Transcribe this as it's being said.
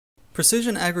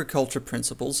Precision agriculture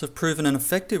principles have proven an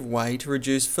effective way to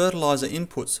reduce fertiliser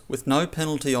inputs with no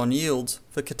penalty on yields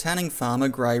for Katanning farmer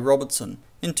Robertson.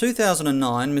 In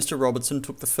 2009, Mr Robertson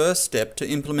took the first step to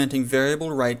implementing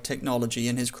variable rate technology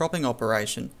in his cropping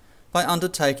operation by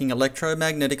undertaking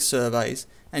electromagnetic surveys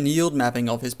and yield mapping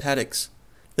of his paddocks.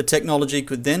 The technology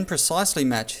could then precisely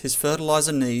match his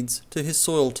fertiliser needs to his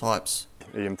soil types.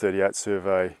 EM38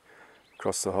 survey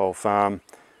across the whole farm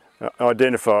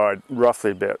identified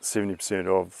roughly about 70%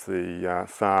 of the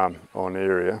farm on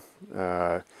area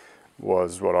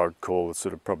was what I'd call the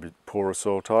sort of probably poorer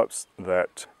soil types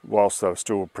that, whilst they were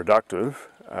still productive,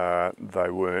 they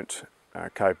weren't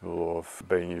capable of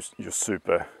being your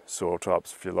super soil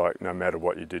types, if you like, no matter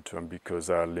what you did to them, because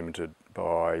they are limited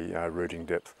by rooting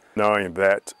depth. Knowing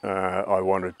that, I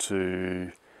wanted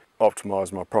to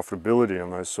optimise my profitability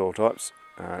on those soil types,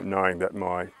 knowing that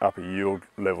my upper yield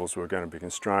levels were going to be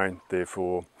constrained.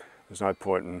 Therefore, there's no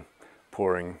point in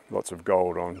pouring lots of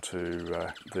gold onto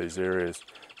these areas.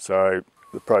 So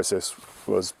the process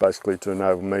was basically to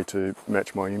enable me to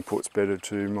match my inputs better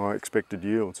to my expected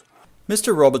yields.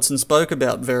 Mr Robertson spoke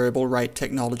about variable rate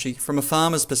technology from a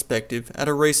farmer's perspective at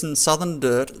a recent Southern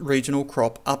Dirt Regional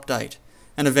Crop Update,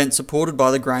 an event supported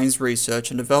by the Grains Research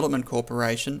and Development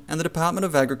Corporation and the Department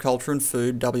of Agriculture and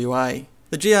Food WA.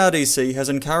 The GRDC has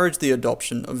encouraged the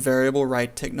adoption of variable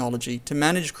rate technology to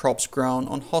manage crops grown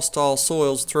on hostile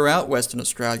soils throughout Western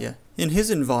Australia. In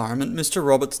his environment, Mr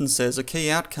Robertson says a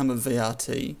key outcome of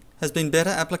VRT has been better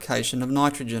application of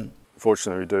nitrogen.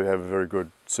 Fortunately, we do have a very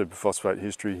good superphosphate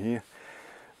history here.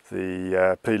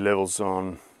 The P levels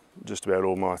on just about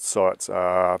all my sites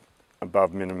are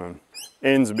above minimum.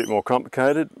 N's a bit more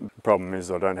complicated. The problem is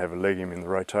I don't have a legume in the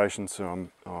rotation, so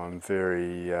I'm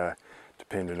very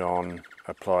dependent on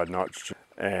applied nitrogen,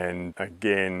 and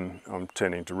again I'm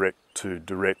tending to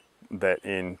direct that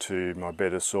N to my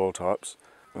better soil types.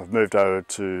 I've moved over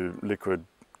to liquid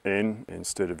N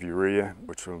instead of urea,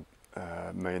 which will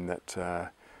mean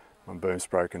that my boom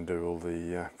spray can do all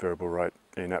the variable rate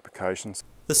N applications.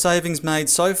 The savings made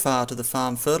so far to the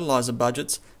farm fertiliser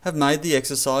budgets have made the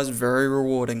exercise very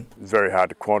rewarding. It's very hard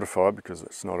to quantify because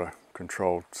it's not a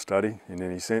controlled study in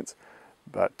any sense,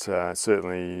 but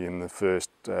certainly in the first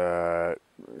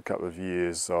couple of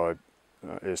years I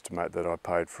estimate that I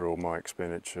paid for all my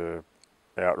expenditure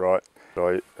outright.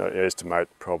 I estimate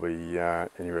probably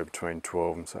anywhere between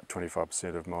 12 and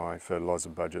 25% of my fertiliser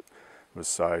budget was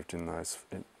saved in those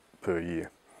per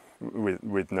year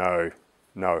with no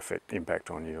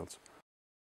impact on yields.